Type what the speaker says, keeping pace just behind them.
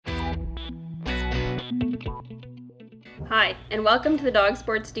Hi, and welcome to the Dog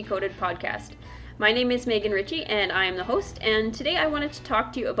Sports Decoded podcast. My name is Megan Ritchie, and I am the host, and today I wanted to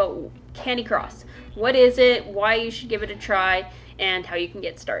talk to you about Canicross. What is it, why you should give it a try, and how you can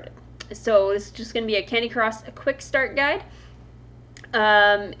get started. So this is just going to be a Canicross a quick start guide.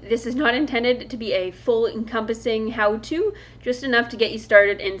 This is not intended to be a full encompassing how-to, just enough to get you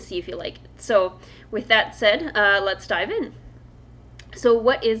started and see if you like it. So with that said, let's dive in. So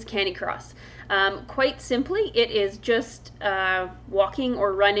what is Canicross? Quite simply, it is just walking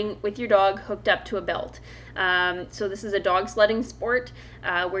or running with your dog hooked up to a belt. So this is a dog sledding sport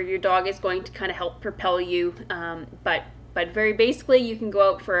where your dog is going to kind of help propel you, but very basically, you can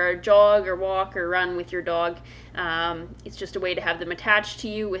go out for a jog or walk or run with your dog. It's just a way to have them attached to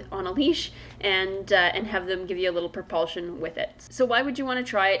you on a leash and have them give you a little propulsion with it. So why would you want to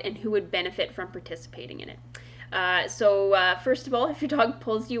try it, and who would benefit from participating in it? First of all, if your dog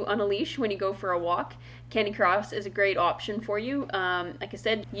pulls you on a leash when you go for a walk, Canicross is a great option for you. Like I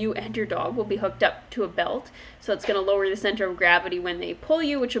said, you and your dog will be hooked up to a belt, so it's going to lower the center of gravity when they pull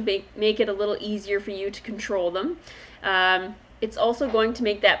you, which will make it a little easier for you to control them. It's also going to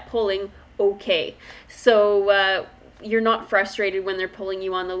make that pulling okay. So you're not frustrated when they're pulling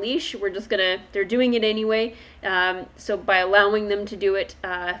you on the leash. They're doing it anyway. So by allowing them to do it,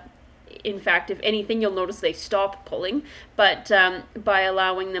 in fact, if anything, you'll notice they stop pulling, but by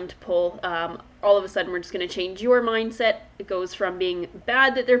allowing them to pull, all of a sudden we're just going to change your mindset. It goes from being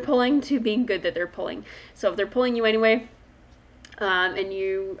bad that they're pulling to being good that they're pulling. So if they're pulling you anyway, and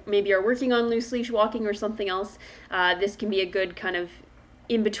you maybe are working on loose leash walking or something else, this can be a good kind of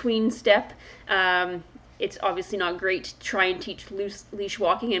in-between step. It's obviously not great to try and teach loose leash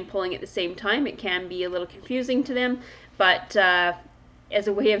walking and pulling at the same time. It can be a little confusing to them, but as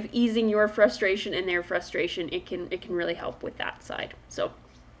a way of easing your frustration and their frustration, it can really help with that side. So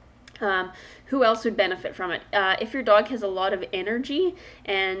who else would benefit from it? If your dog has a lot of energy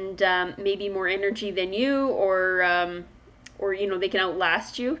and maybe more energy than you, or they can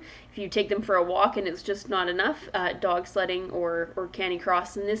outlast you. If you take them for a walk and it's just not enough, dog sledding or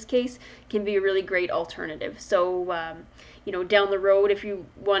Canicross in this case can be a really great alternative. So down the road, if you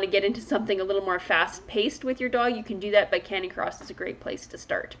want to get into something a little more fast-paced with your dog, you can do that, but Canicross is a great place to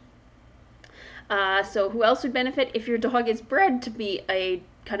start. So who else would benefit? If your dog is bred to be a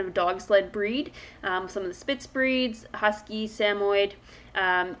kind of dog sled breed, some of the Spitz breeds, Husky, Samoyed,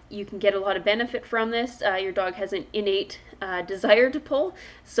 you can get a lot of benefit from this. Your dog has an innate desire to pull,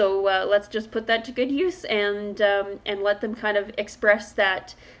 so let's just put that to good use and let them kind of express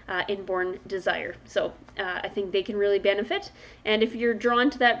that inborn desire. So I think they can really benefit, and if you're drawn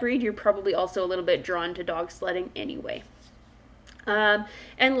to that breed, you're probably also a little bit drawn to dog sledding anyway.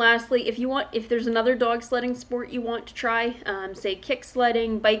 And lastly, if there's another dog sledding sport you want to try, say kick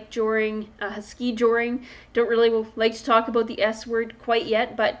sledding, bike joring, ski joring, don't really like to talk about the S word quite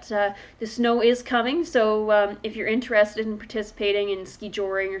yet, but the snow is coming, so if you're interested in participating in ski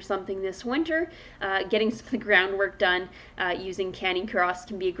joring or something this winter, getting some of the groundwork done using Canicross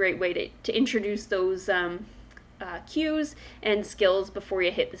can be a great way to introduce those cues and skills before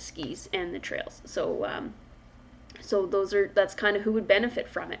you hit the skis and the trails. So that's kind of who would benefit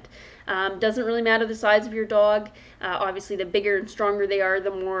from it. Doesn't really matter the size of your dog. Obviously, the bigger and stronger they are, the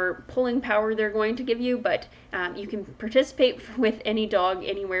more pulling power they're going to give you. But you can participate with any dog,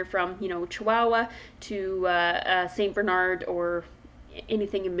 anywhere from Chihuahua to Saint Bernard or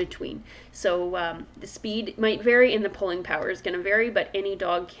anything in between. So the speed might vary and the pulling power is going to vary, but any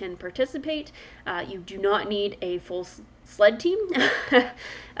dog can participate. You do not need a full sled team.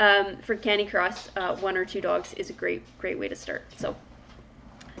 For Canicross, 1 or 2 dogs is a great way to start.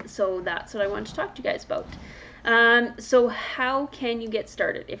 So that's what I wanted to talk to you guys about. So how can you get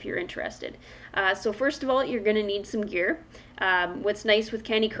started if you're interested? So first of all, you're going to need some gear. What's nice with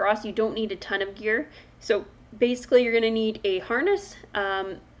Canicross, you don't need a ton of gear. So basically, you're going to need a harness,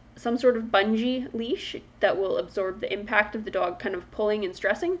 some sort of bungee leash that will absorb the impact of the dog kind of pulling and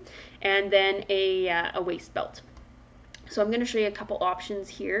stressing, and then a waist belt. So I'm going to show you a couple options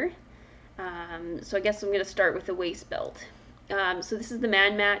here. So I guess I'm going to start with the waist belt. So this is the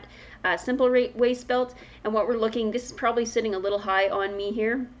ManMat simple waist belt, and this is probably sitting a little high on me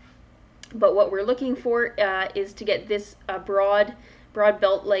here, but what we're looking for is to get this broad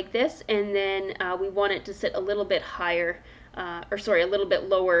belt like this, and then we want it to sit a little bit higher, a little bit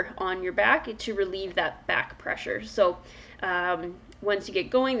lower on your back to relieve that back pressure. So once you get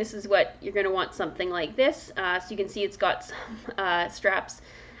going, this is what you're going to want, something like this. So you can see it's got some straps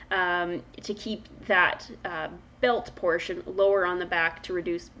to keep that belt portion lower on the back to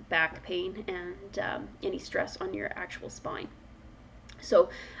reduce back pain and any stress on your actual spine. So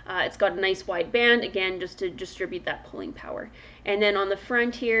it's got a nice wide band, again, just to distribute that pulling power. And then on the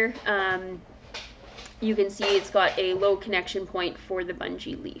front here, you can see it's got a low connection point for the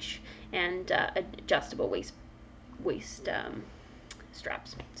bungee leash and adjustable waist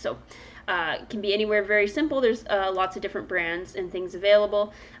straps. So it can be anywhere, very simple. There's lots of different brands and things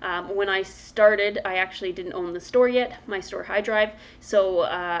available. When I started, I actually didn't own the store yet, my store High Drive. So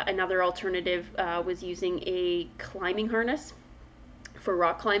another alternative was using a climbing harness for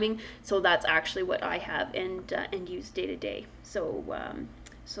rock climbing. So that's actually what I have and use day to day. So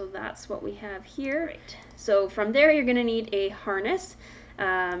so that's what we have here. Right. So from there, you're going to need a harness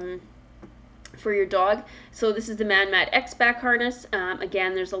for your dog. So this is the ManMat X-Back harness.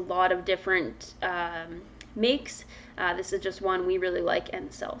 Again, there's a lot of different makes. This is just one we really like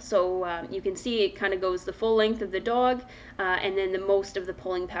and sell. So you can see it kind of goes the full length of the dog, and then the most of the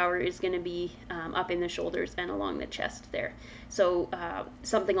pulling power is going to be up in the shoulders and along the chest there. So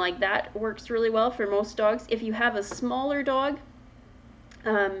something like that works really well for most dogs. If you have a smaller dog,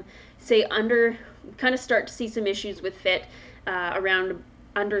 say kind of start to see some issues with fit around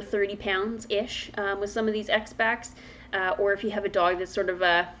under 30 pounds ish with some of these X-Backs, or if you have a dog that's sort of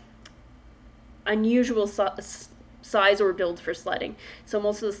a unusual size or build for sledding. So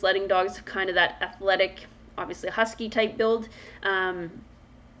most of the sledding dogs have kind of that athletic, obviously husky type build,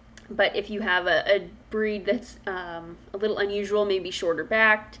 but if you have a breed that's a little unusual, maybe shorter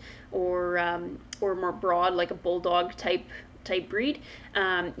backed or more broad, like a bulldog type breed,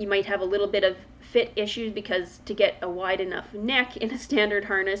 you might have a little bit of fit issues, because to get a wide enough neck in a standard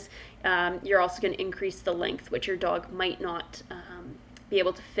harness, you're also going to increase the length, which your dog might not be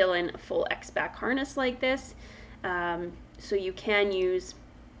able to fill in a full X-Back harness like this. So you can use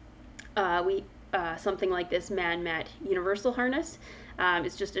something like this ManMat Universal harness.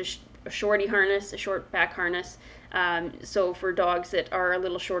 It's just a shorty harness, a short back harness. So for dogs that are a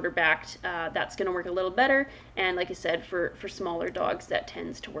little shorter backed, that's going to work a little better. And like I said, for smaller dogs, that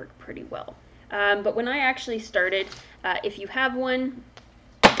tends to work pretty well. But when I actually started, if you have one,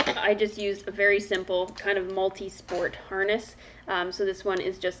 I just used a very simple kind of multi-sport harness. So this one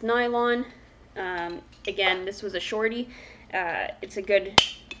is just nylon. Again, this was a shorty. It's a good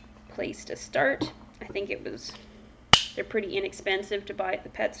place to start. I think they're pretty inexpensive to buy at the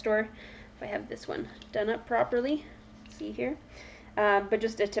pet store. If I have this one done up properly, see here. But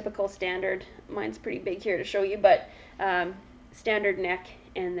just a typical standard, mine's pretty big here to show you, but standard neck,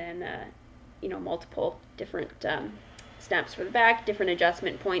 and then multiple different snaps for the back, different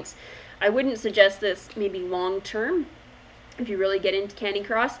adjustment points. I wouldn't suggest this maybe long term if you really get into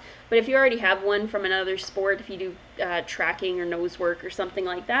Canicross, but if you already have one from another sport, if you do tracking or nose work or something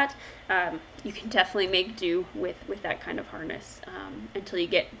like that, you can definitely make do with that kind of harness until you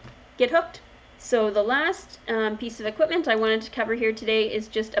get hooked. So the last piece of equipment I wanted to cover here today is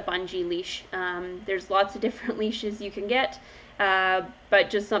just a bungee leash. There's lots of different leashes you can get, but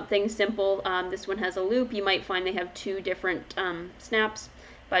just something simple. This one has a loop. You might find they have two different snaps,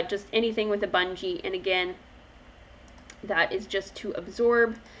 but just anything with a bungee. And again, that is just to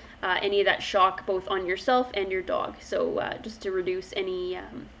absorb any of that shock both on yourself and your dog. So just to reduce any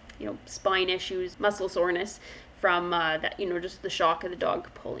spine issues, muscle soreness from that, just the shock of the dog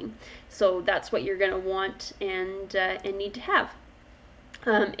pulling. So that's what you're going to want and need to have.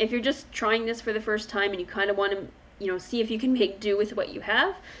 If you're just trying this for the first time and you kind of want to see if you can make do with what you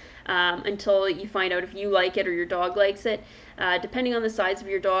have until you find out if you like it or your dog likes it, depending on the size of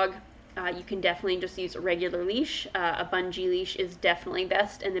your dog, you can definitely just use a regular leash. A bungee leash is definitely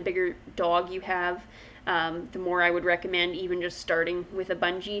best, and the bigger dog you have, the more I would recommend even just starting with a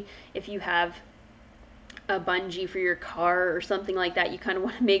bungee. If you have a bungee for your car or something like that, you kind of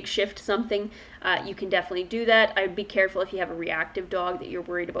want to makeshift something, you can definitely do that. I'd be careful if you have a reactive dog that you're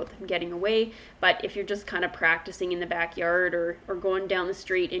worried about them getting away, but if you're just kind of practicing in the backyard or going down the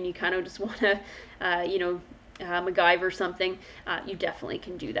street and you kind of just want to MacGyver something, you definitely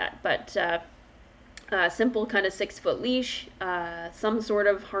can do that. But simple kind of 6-foot leash, some sort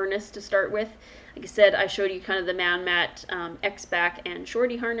of harness to start with. Like I said, I showed you kind of the ManMat X-Back and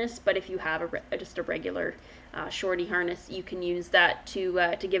shorty harness, but if you have just a regular shorty harness, you can use that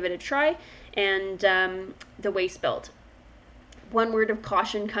to give it a try. And the waist belt. One word of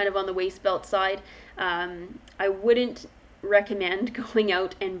caution kind of on the waist belt side, I wouldn't recommend going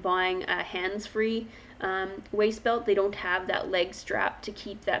out and buying a hands-free waist belt. They don't have that leg strap to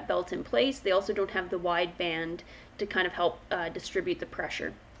keep that belt in place. They also don't have the wide band to kind of help distribute the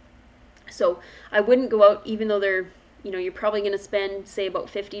pressure. So I wouldn't go out, even though they're, you're probably going to spend, say, about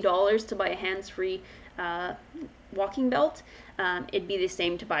 $50 to buy a hands-free walking belt. it'd be the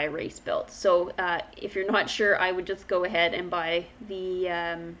same to buy a race belt. So if you're not sure, I would just go ahead and buy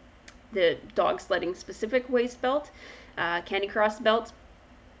the dog sledding specific waist belt, Canicross belt,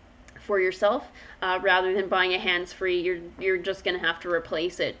 for yourself, rather than buying a hands-free. You're just going to have to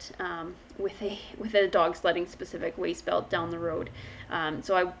replace it with a dog sledding specific waist belt down the road.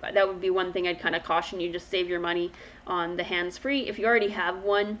 So that would be one thing I'd kind of caution you. Just save your money on the hands-free. If you already have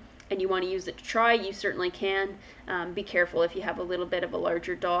one and you want to use it to try, you certainly can. Be careful if you have a little bit of a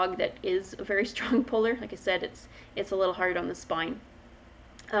larger dog that is a very strong puller. Like I said, it's a little hard on the spine.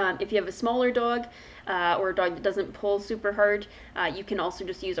 If you have a smaller dog or a dog that doesn't pull super hard, you can also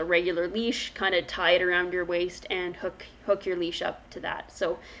just use a regular leash, kind of tie it around your waist and hook your leash up to that.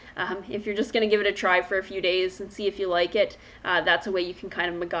 So if you're just going to give it a try for a few days and see if you like it, that's a way you can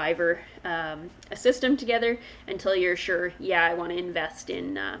kind of MacGyver a system together until you're sure, yeah, I want to invest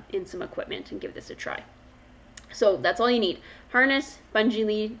in some equipment and give this a try. So that's all you need: harness, bungee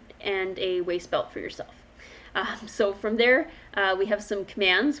lead, and a waist belt for yourself. So from there, we have some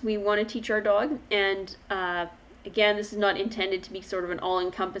commands we want to teach our dog, and again, this is not intended to be sort of an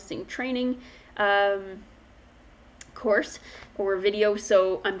all-encompassing training course or video,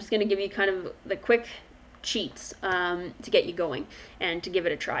 so I'm just going to give you kind of the quick cheats to get you going and to give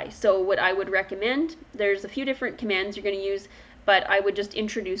it a try. So what I would recommend, there's a few different commands you're going to use, but I would just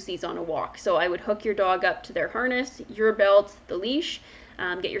introduce these on a walk. So I would hook your dog up to their harness, your belt, the leash,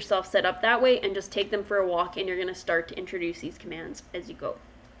 get yourself set up that way, and just take them for a walk, and you're going to start to introduce these commands as you go.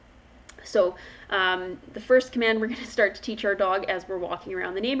 So the first command we're going to start to teach our dog as we're walking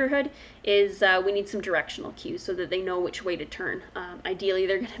around the neighborhood is we need some directional cues so that they know which way to turn. Ideally,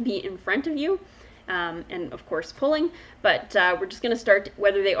 they're going to be in front of you, and of course pulling, but we're just going to start,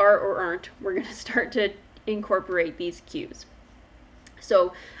 whether they are or aren't, we're going to start to incorporate these cues.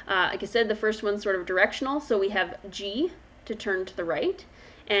 So like I said, the first one's sort of directional, so we have G to turn to the right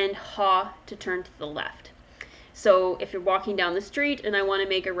and ha to turn to the left. So if you're walking down the street and I want to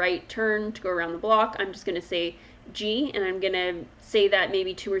make a right turn to go around the block, I'm just going to say G, and I'm going to say that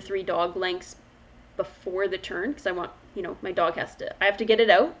maybe 2 or 3 dog lengths before the turn, because I want, my dog I have to get it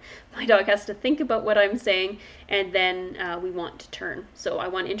out. My dog has to think about what I'm saying, and then we want to turn. So I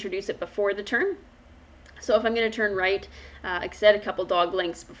want to introduce it before the turn. So if I'm going to turn right, like I said, a couple dog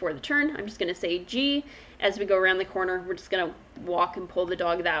lengths before the turn, I'm just going to say G. As we go around the corner, we're just going to walk and pull the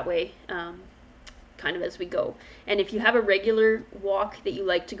dog that way, kind of as we go. And if you have a regular walk that you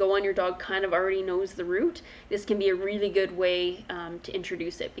like to go on, your dog kind of already knows the route, this can be a really good way to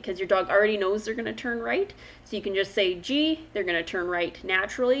introduce it, because your dog already knows they're going to turn right. So you can just say G, they're going to turn right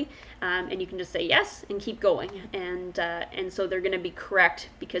naturally, and you can just say yes and keep going. And so they're going to be correct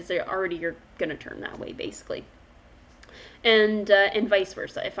because you're going to turn that way, basically. And vice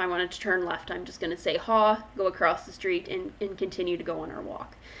versa. If I wanted to turn left, I'm just going to say ha, go across the street, and continue to go on our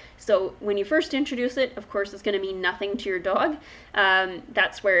walk. So when you first introduce it, of course, it's going to mean nothing to your dog.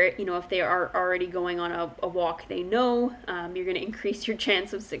 That's where, if they are already going on a walk they know, you're going to increase your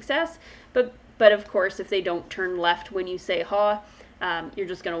chance of success. But of course, if they don't turn left when you say ha, you're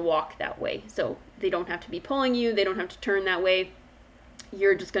just going to walk that way. So they don't have to be pulling you, they don't have to turn that way.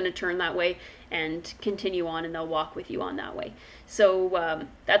 You're just going to turn that way and continue on, and they'll walk with you on that way. So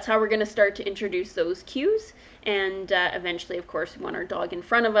that's how we're going to start to introduce those cues. And eventually, of course, we want our dog in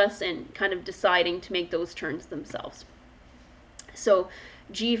front of us and kind of deciding to make those turns themselves. So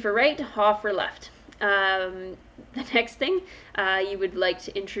G for right, ha for left. The next thing you would like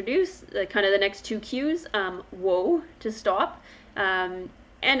to introduce, kind of the next 2 cues, whoa to stop. And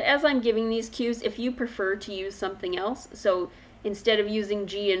as I'm giving these cues, if you prefer to use something else, so instead of using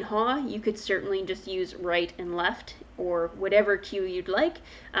G and ha, you could certainly just use right and left, or whatever cue you'd like.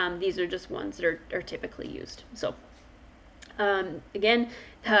 These are just ones that are typically used. So again,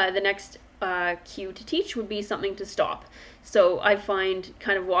 the next cue to teach would be something to stop. So I find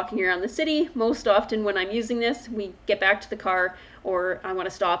kind of walking around the city, most often when I'm using this, we get back to the car, or I want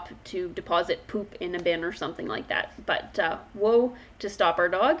to stop to deposit poop in a bin or something like that. But whoa to stop our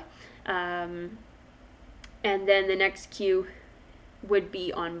dog. And then the next cue would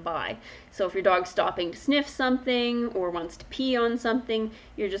be on by. So if your dog's stopping to sniff something or wants to pee on something,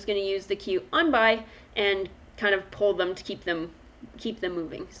 you're just going to use the cue on by and kind of pull them to keep them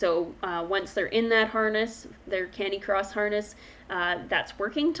moving. So once they're in that harness, their Canicross harness, that's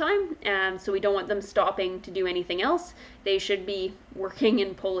working time. So we don't want them stopping to do anything else. They should be working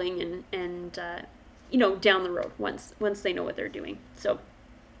and pulling and down the road once they know what they're doing. So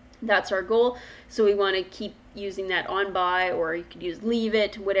that's our goal. So we want to keep using that on by, or you could use leave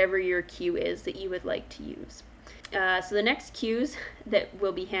it, whatever your cue is that you would like to use. So the next cues that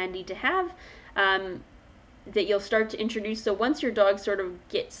will be handy to have, that you'll start to introduce. So once your dog sort of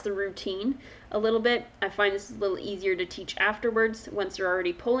gets the routine a little bit, I find this is a little easier to teach afterwards once they're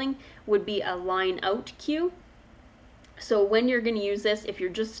already pulling, would be a line out cue. So when you're going to use this, if you're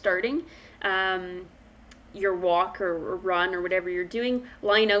just starting your walk or run or whatever you're doing,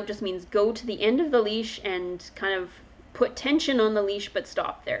 line out just means go to the end of the leash and kind of put tension on the leash but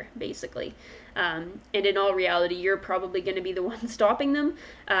stop there, basically. And in all reality, you're probably going to be the one stopping them,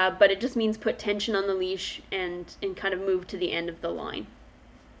 but it just means put tension on the leash and kind of move to the end of the line.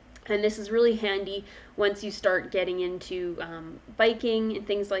 And this is really handy once you start getting into biking and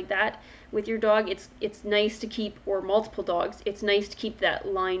things like that with your dog. It's nice to keep, or multiple dogs, it's nice to keep that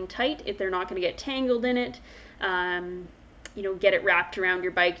line tight if they're not going to get tangled in it. Get it wrapped around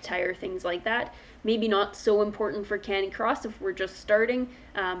your bike tire, things like that. Maybe not so important for Canicross if we're just starting,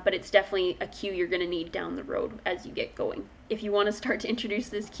 but it's definitely a cue you're going to need down the road as you get going. If you want to start to introduce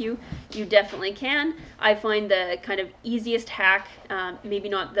this cue, you definitely can. I find the kind of easiest hack, maybe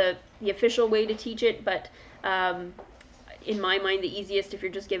not the official way to teach it, but in my mind, the easiest if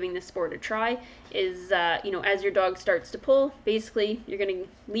you're just giving this sport a try is, as your dog starts to pull, basically you're going to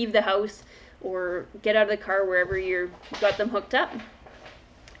leave the house or get out of the car wherever you've got them hooked up.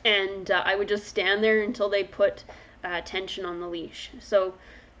 And I would just stand there until they put tension on the leash. So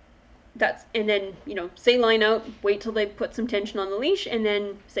and then, say line out, wait till they put some tension on the leash, and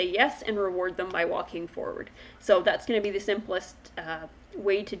then say yes and reward them by walking forward. So that's going to be the simplest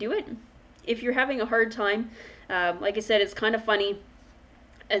way to do it. If you're having a hard time, like I said, it's kind of funny.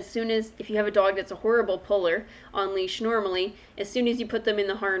 If you have a dog that's a horrible puller on leash normally, as soon as you put them in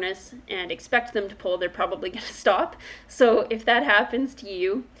the harness and expect them to pull, they're probably going to stop. So if that happens to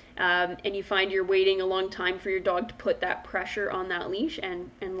you, and you find you're waiting a long time for your dog to put that pressure on that leash and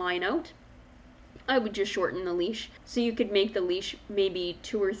line out, I would just shorten the leash. So you could make the leash maybe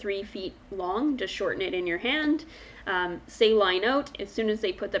 2 or 3 feet long, just shorten it in your hand. Say line out, as soon as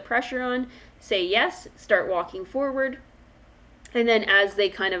they put the pressure on, say yes, start walking forward. And then as they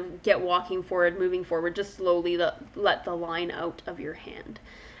kind of get walking forward, moving forward, just slowly let the line out of your hand.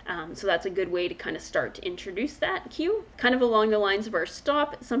 So that's a good way to kind of start to introduce that cue. Kind of along the lines of our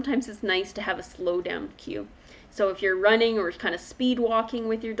stop, sometimes it's nice to have a slow down cue. So if you're running or kind of speed walking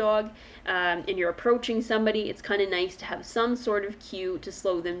with your dog and you're approaching somebody, it's kind of nice to have some sort of cue to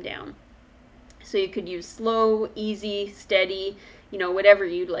slow them down. So you could use slow, easy, steady, whatever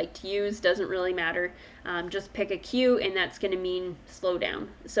you'd like to use, doesn't really matter. Just pick a cue, and that's going to mean slow down.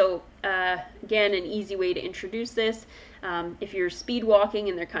 So again, an easy way to introduce this, if you're speed walking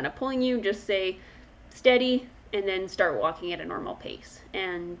and they're kind of pulling you, just say steady and then start walking at a normal pace.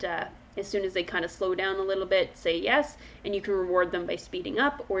 And as soon as they kind of slow down a little bit, say yes, and you can reward them by speeding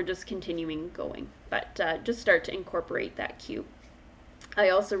up or just continuing going. But just start to incorporate that cue. I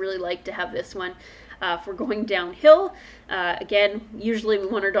also really like to have this one if we're going downhill. Again, usually we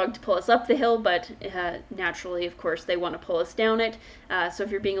want our dog to pull us up the hill, but naturally, of course, they want to pull us down it. So if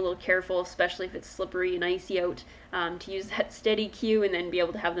you're being a little careful, especially if it's slippery and icy out, to use that steady cue and then be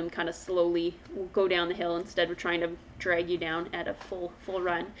able to have them kind of slowly go down the hill instead of trying to drag you down at a full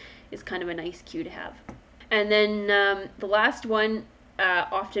run is kind of a nice cue to have. And then the last one,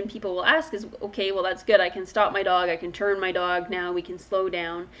 often people will ask is, okay, well, that's good, I can stop my dog, I can turn my dog, now we can slow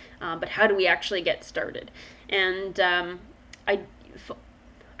down, but how do we actually get started? And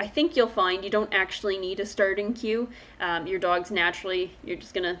I think you'll find you don't actually need a starting cue. Your dog's naturally, you're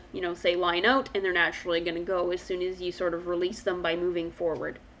just going to, say line out, and they're naturally going to go as soon as you sort of release them by moving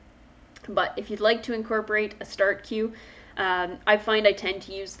forward. But if you'd like to incorporate a start cue, I find I tend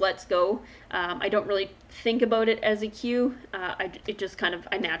to use let's go. I don't really think about it as a cue.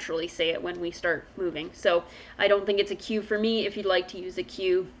 I naturally say it when we start moving. So I don't think it's a cue for me. If you'd like to use a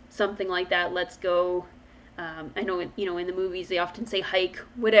cue, something like that, let's go. I know, in the movies they often say hike,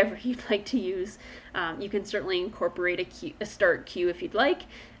 whatever you'd like to use. You can certainly incorporate a start cue if you'd like.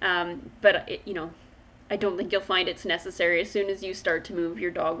 But I don't think you'll find it's necessary. As soon as you start to move,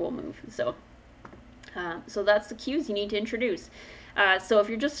 your dog will move. So that's the cues you need to introduce. So if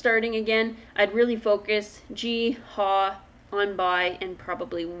you're just starting again, I'd really focus G, ha, on, by, and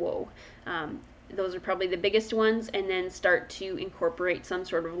probably whoa. Those are probably the biggest ones, and then start to incorporate some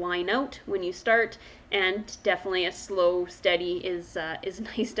sort of line out when you start, and definitely a slow, steady is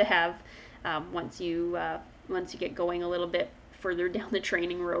nice to have once you get going a little bit further down the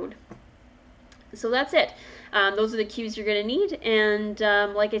training road. So that's it. Those are the cues you're going to need, and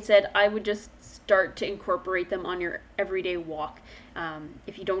like I said, I would just start to incorporate them on your everyday walk.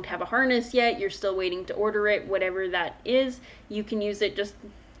 If you don't have a harness yet, you're still waiting to order it, whatever that is, you can use it just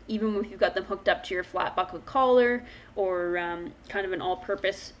even if you've got them hooked up to your flat buckle collar or kind of an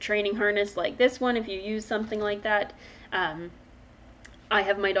all-purpose training harness like this one, if you use something like that. I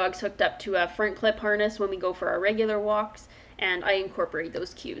have my dogs hooked up to a front clip harness when we go for our regular walks, and I incorporate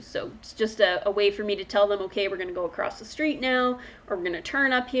those cues. So it's just a way for me to tell them, okay, we're going to go across the street now, or we're going to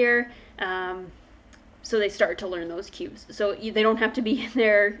turn up here. So they start to learn those cues. So they don't have to be in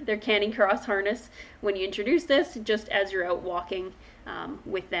their Canicross harness when you introduce this. Just as you're out walking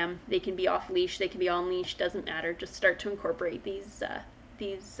with them, they can be off leash, they can be on leash, doesn't matter. Just start to incorporate these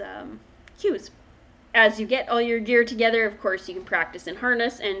cues. As you get all your gear together, of course, you can practice in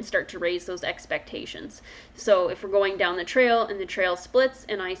harness and start to raise those expectations. So if we're going down the trail and the trail splits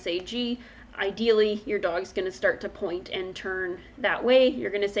and I say G, ideally your dog's going to start to point and turn that way. You're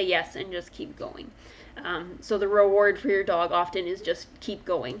going to say yes and just keep going. So the reward for your dog often is just keep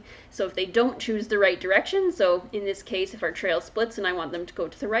going. So if they don't choose the right direction, so in this case, if our trail splits and I want them to go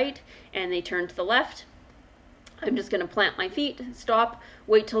to the right and they turn to the left, I'm just going to plant my feet, stop,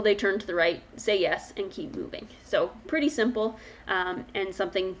 wait till they turn to the right, say yes, and keep moving. So pretty simple, and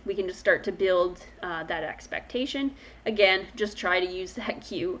something we can just start to build that expectation. Again, just try to use that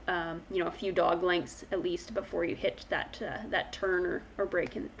cue, a few dog lengths at least before you hit that turn or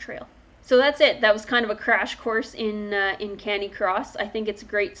break in the trail. So that's it. That was kind of a crash course in Canicross. I think it's a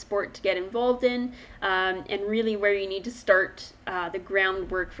great sport to get involved in, and really where you need to start the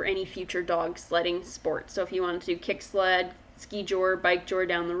groundwork for any future dog sledding sport. So if you want to do kick sled, ski jor, bike jor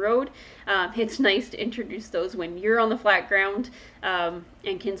down the road, it's nice to introduce those when you're on the flat ground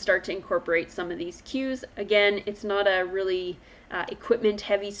and can start to incorporate some of these cues. Again, it's not a really equipment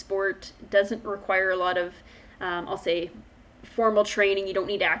heavy sport. It doesn't require a lot of, I'll say, formal training. You don't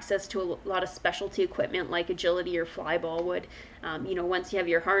need access to a lot of specialty equipment like agility or fly ball would. Once you have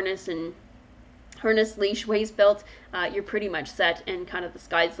your harness, leash, waist belt, you're pretty much set, and kind of the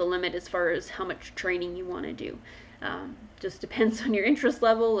sky's the limit as far as how much training you want to do. Just depends on your interest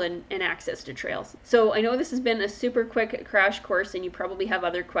level and access to trails. So I know this has been a super quick crash course and you probably have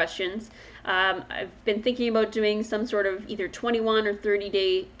other questions. I've been thinking about doing some sort of either 21 or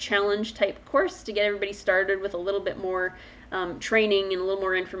 30-day challenge type course to get everybody started with a little bit more training and a little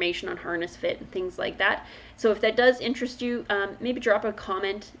more information on harness fit and things like that. So if that does interest you, maybe drop a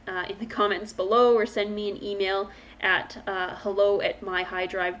comment in the comments below or send me an email at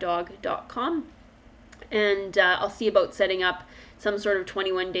hello@myhighdrivedog.com. And I'll see about setting up some sort of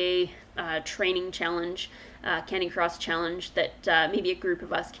 21-day training challenge, Canicross challenge that maybe a group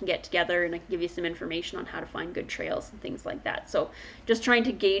of us can get together, and I can give you some information on how to find good trails and things like that. So just trying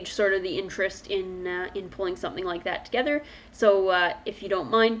to gauge sort of the interest in pulling something like that together. So if you don't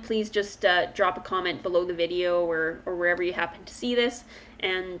mind, please just drop a comment below the video or wherever you happen to see this,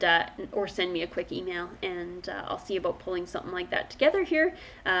 and or send me a quick email, and I'll see about pulling something like that together here.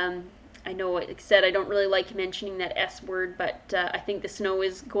 I know, like I said, I don't really like mentioning that S word, but I think the snow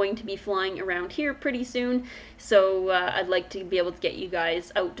is going to be flying around here pretty soon, so I'd like to be able to get you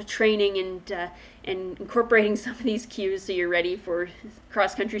guys out to training and incorporating some of these cues so you're ready for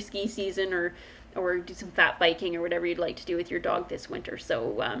cross-country ski season or do some fat biking or whatever you'd like to do with your dog this winter.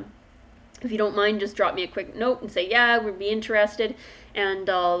 So if you don't mind, just drop me a quick note and say, yeah, we'd be interested, and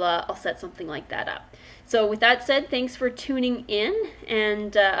I'll set something like that up. So with that said, thanks for tuning in,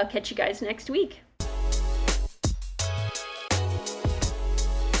 and I'll catch you guys next week. All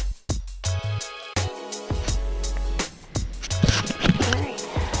right.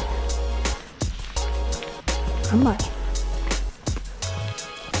 Come on.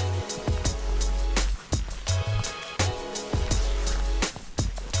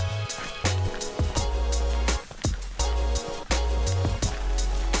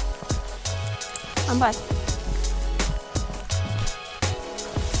 Come by.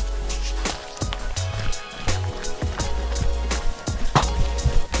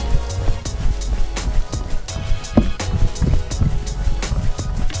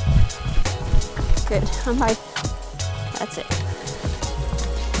 Good. Come by. That's it.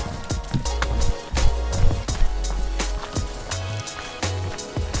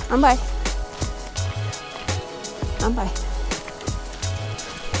 Come by. Come by.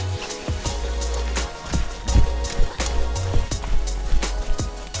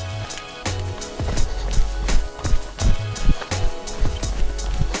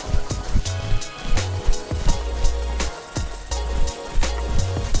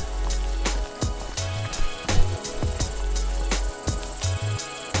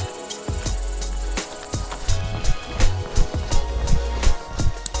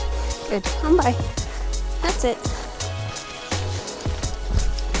 Good. Come by. That's it.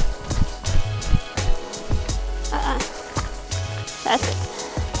 That's it.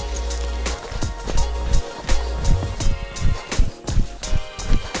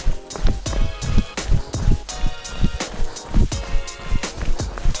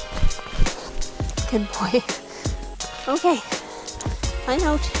 Good boy. Okay. I'm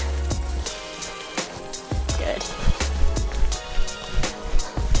out. Good.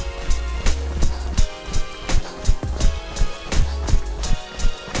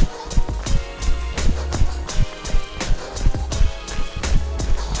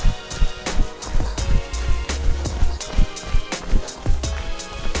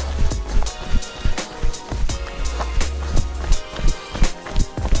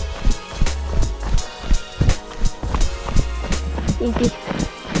 Easy.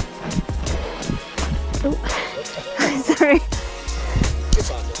 Oh, sorry.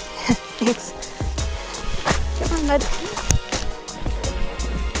 Thanks. Come on, bud.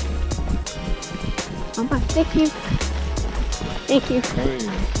 Come on. Thank you. Thank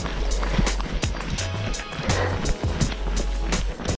you.